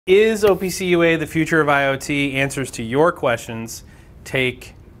Is OPC-UA the future of IoT? Answers to your questions,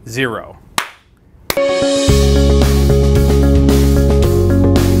 take 0. All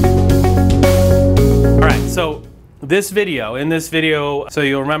right, so in this video, so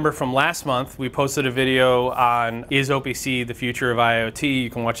you'll remember from last month, we posted a video on is OPC the future of IoT? You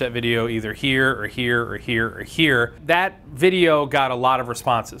can watch that video either here or here or here or here. That video got a lot of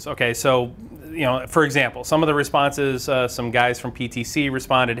responses. Okay, so for example, some of the responses, some guys from PTC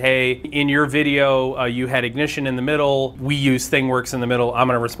responded, hey, in your video, you had ignition in the middle. We use ThingWorx in the middle. I'm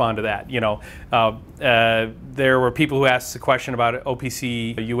going to respond to that. There were people who asked a question about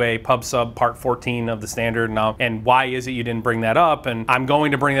OPC-UA Pub Sub Part 14 of the standard, and why is it you didn't bring that up? And I'm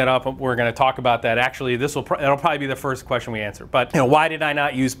going to bring that up. We're going to talk about that. Actually, it'll probably be the first question we answer. But why did I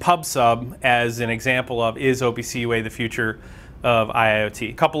not use Pub Sub as an example of is OPC-UA the future of IIoT?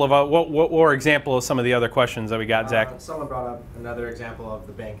 A couple of what were example of some of the other questions that we got, Zach? Someone brought up another example of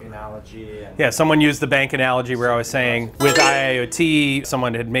the bank analogy. Yeah, someone used the bank analogy where I was saying with IIoT,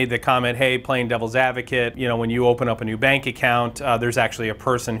 someone had made the comment, hey, playing devil's advocate, when you open up a new bank account, there's actually a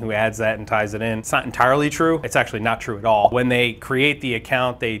person who adds that and ties it in. It's not entirely true. It's actually not true at all. When they create the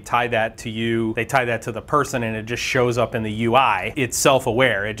account, they tie that to you, they tie that to the person, and it just shows up in the UI. It's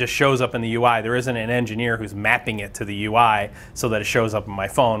self-aware. It just shows up in the UI. There isn't an engineer who's mapping it to the UI so that it shows up on my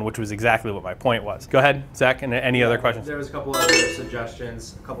phone, which was exactly what my point was. Go ahead, Zach, and any other questions? There was a couple other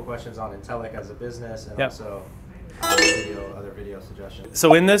suggestions, a couple questions on Intellic as a business, and also other video suggestions.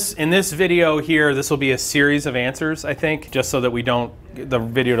 So in this video here, this will be a series of answers, I think, just so that the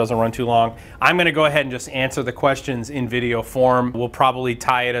video doesn't run too long. I'm going to go ahead and just answer the questions in video form. We'll probably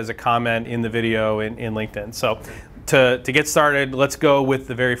tie it as a comment in the video in LinkedIn. So to get started, let's go with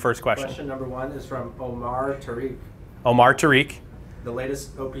the very first question. Question number 1 is from Omar Tariq. Omar Tariq. The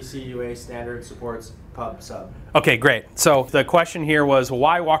latest OPC-UA standard supports Pub Sub. Okay, great. So the question here was,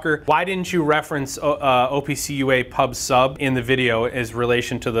 why, Walker, why didn't you reference OPC-UA Pub Sub in the video as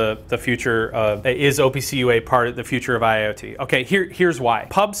relation to the future of, is OPC-UA part of the future of IoT? Okay, here's why.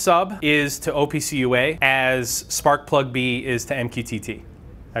 Pub Sub is to OPC-UA as SparkPlug-B is to MQTT,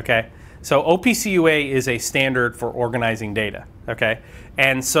 okay? So OPC-UA is a standard for organizing data, okay?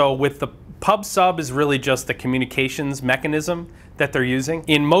 And so with the Pub Sub is really just the communications mechanism that they're using.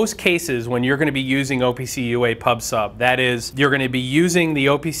 In most cases, when you're going to be using OPC-UA Pub Sub, that is, you're going to be using the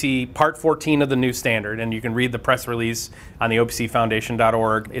OPC Part 14 of the new standard, and you can read the press release on the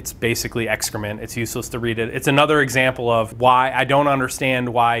opcfoundation.org. It's basically excrement. It's useless to read it. It's another example of why I don't understand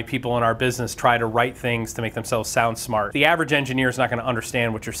why people in our business try to write things to make themselves sound smart. The average engineer is not going to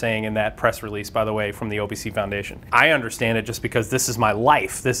understand what you're saying in that press release, by the way, from the OPC Foundation. I understand it just because this is my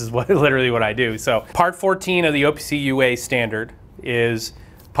life. This is literally what I do. So Part 14 of the OPC-UA standard is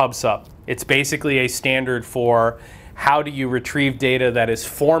Pub Sub. It's basically a standard for how do you retrieve data that is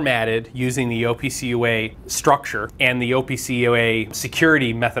formatted using the OPC-UA structure and the OPC-UA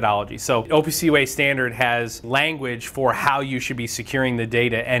security methodology. So OPC-UA standard has language for how you should be securing the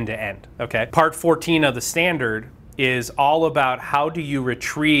data end to end, okay? Part 14 of the standard is all about how do you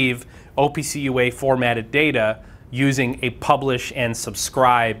retrieve OPC-UA formatted data using a publish and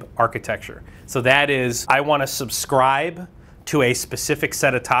subscribe architecture. So that is, I want to subscribe to a specific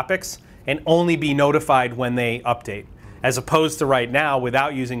set of topics and only be notified when they update. As opposed to right now,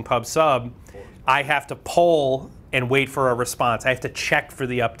 without using Pub Sub, I have to poll and wait for a response. I have to check for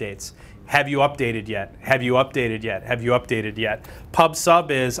the updates. Have you updated yet? Have you updated yet? Have you updated yet? Pub Sub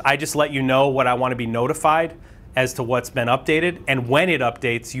is, I just let you know what I want to be notified as to what's been updated, and when it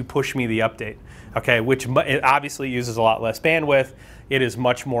updates, you push me the update. Okay, which it obviously uses a lot less bandwidth. It is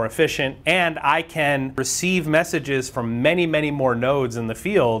much more efficient, and I can receive messages from many, many more nodes in the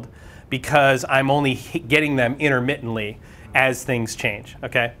field because I'm only getting them intermittently as things change,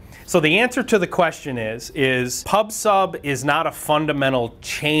 okay? So the answer to the question is Pub Sub is not a fundamental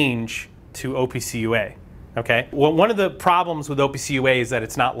change to OPC-UA, okay? Well, one of the problems with OPC-UA is that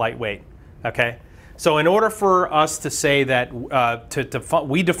it's not lightweight, okay? So in order for us to say that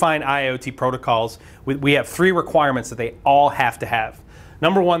we define IoT protocols, we have 3 requirements that they all have to have.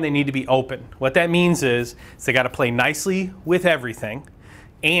 Number 1, they need to be open. What that means is they got to play nicely with everything,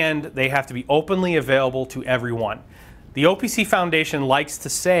 and they have to be openly available to everyone. The OPC Foundation likes to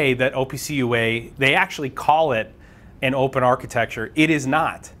say that OPC-UA, they actually call it an open architecture. It is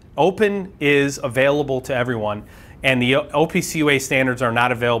not. Open is available to everyone. And the OPC-UA standards are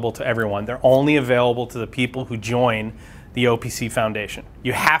not available to everyone. They're only available to the people who join the OPC Foundation.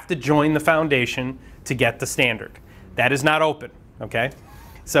 You have to join the foundation to get the standard. That is not open, okay?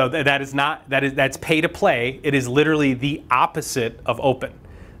 So that's pay to play. It is literally the opposite of open.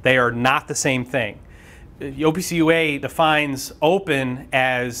 They are not the same thing. OPC-UA defines open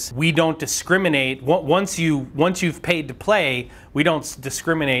as we don't discriminate. Once you've paid to play, we don't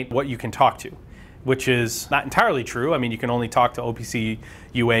discriminate what you can talk to, which is not entirely true. I mean, you can only talk to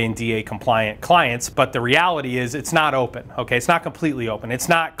OPC-UA and DA compliant clients, but the reality is it's not open, okay? It's not completely open. It's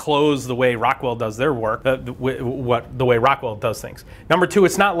not closed the way Rockwell does their work, the way Rockwell does things. Number two,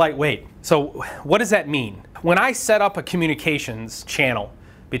 it's not lightweight. So what does that mean? When I set up a communications channel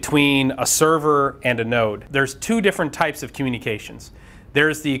between a server and a node, there's two different types of communications.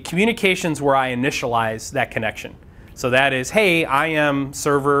 There's the communications where I initialize that connection. So that is, hey, I am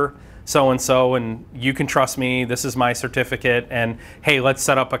server so-and-so, and you can trust me, this is my certificate, and hey, let's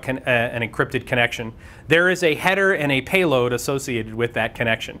set up an encrypted connection. There is a header and a payload associated with that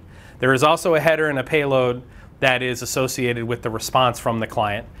connection. There is also a header and a payload that is associated with the response from the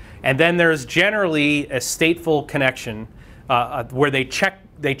client. And then there's generally a stateful connection where they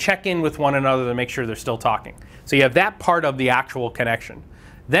check in with one another to make sure they're still talking. So you have that part of the actual connection.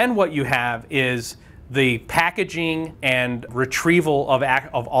 Then what you have is the packaging and retrieval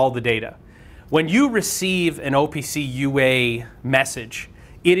of all the data. When you receive an OPC-UA message,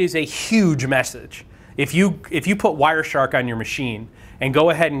 it is a huge message. If you put Wireshark on your machine and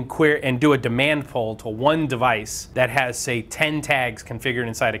go ahead and do a demand pull to one device that has, say, 10 tags configured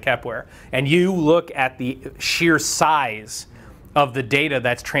inside of Kepware, and you look at the sheer size of the data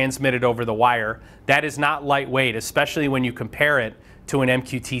that's transmitted over the wire, that is not lightweight, especially when you compare it to an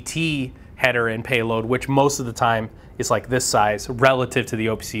MQTT header and payload, which most of the time is like this size relative to the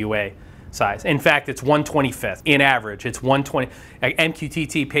OPC-UA size. In fact, it's 1/25th. In average, it's 1/20.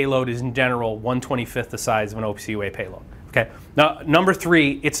 MQTT payload is in general 1/25th the size of an OPC-UA payload. Okay. Now, number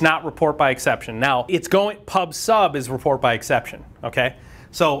three, it's not report by exception. Now, Pub Sub is report by exception. Okay.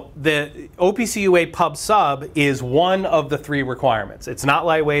 So the OPC-UA Pub Sub is one of the three requirements. It's not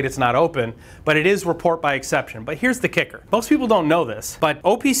lightweight, it's not open, but it is report by exception. But here's the kicker. Most people don't know this, but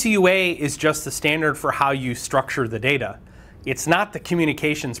OPC-UA is just the standard for how you structure the data. It's not the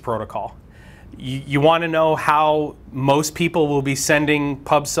communications protocol. You want to know how most people will be sending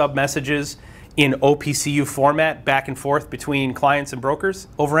Pub Sub messages in OPC-U format back and forth between clients and brokers?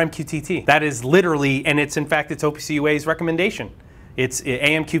 Over MQTT. That is literally, and it's in fact, it's OPC-UA's recommendation. It's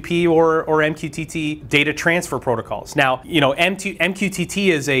AMQP or MQTT data transfer protocols. Now, you know, MQTT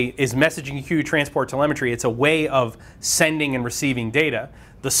is messaging queue transport telemetry. It's a way of sending and receiving data.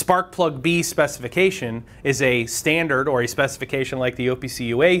 The Sparkplug-B specification is a standard or a specification like the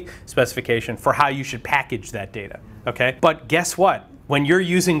OPC-UA specification for how you should package that data. Okay, but guess what? When you're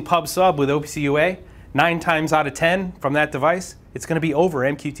using Pub Sub with OPC-UA, 9 times out of 10 from that device, it's going to be over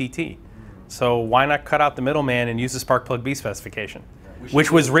MQTT. So why not cut out the middleman and use the Sparkplug-B specification,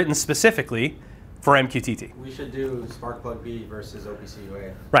 which was written specifically for MQTT. We should do Sparkplug-B versus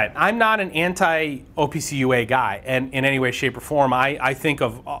OPC-UA. Right. I'm not an anti-OPC-UA guy, and in any way, shape, or form. I think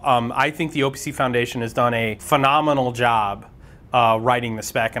the OPC Foundation has done a phenomenal job writing the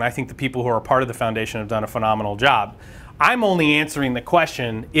spec, and I think the people who are part of the foundation have done a phenomenal job. I'm only answering the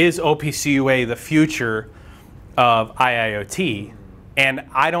question: is OPC-UA the future of IIoT? And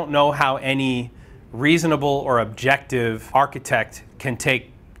I don't know how any reasonable or objective architect can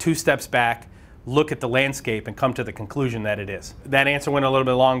take 2 steps back, look at the landscape, and come to the conclusion that it is. That answer went a little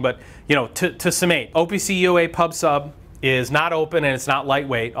bit long, but you know, to summate, OPC-UA Pub Sub is not open and it's not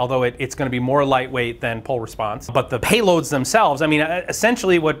lightweight, although it's going to be more lightweight than pull response. But the payloads themselves, I mean,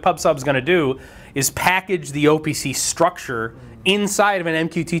 essentially what Pub Sub is going to do is package the OPC structure inside of an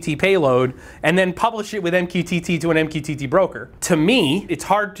MQTT payload and then publish it with MQTT to an MQTT broker. To me, it's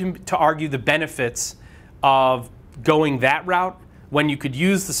hard to argue the benefits of going that route when you could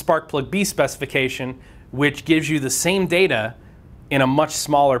use the Sparkplug-B specification, which gives you the same data in a much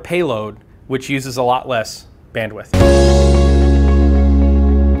smaller payload, which uses a lot less bandwidth.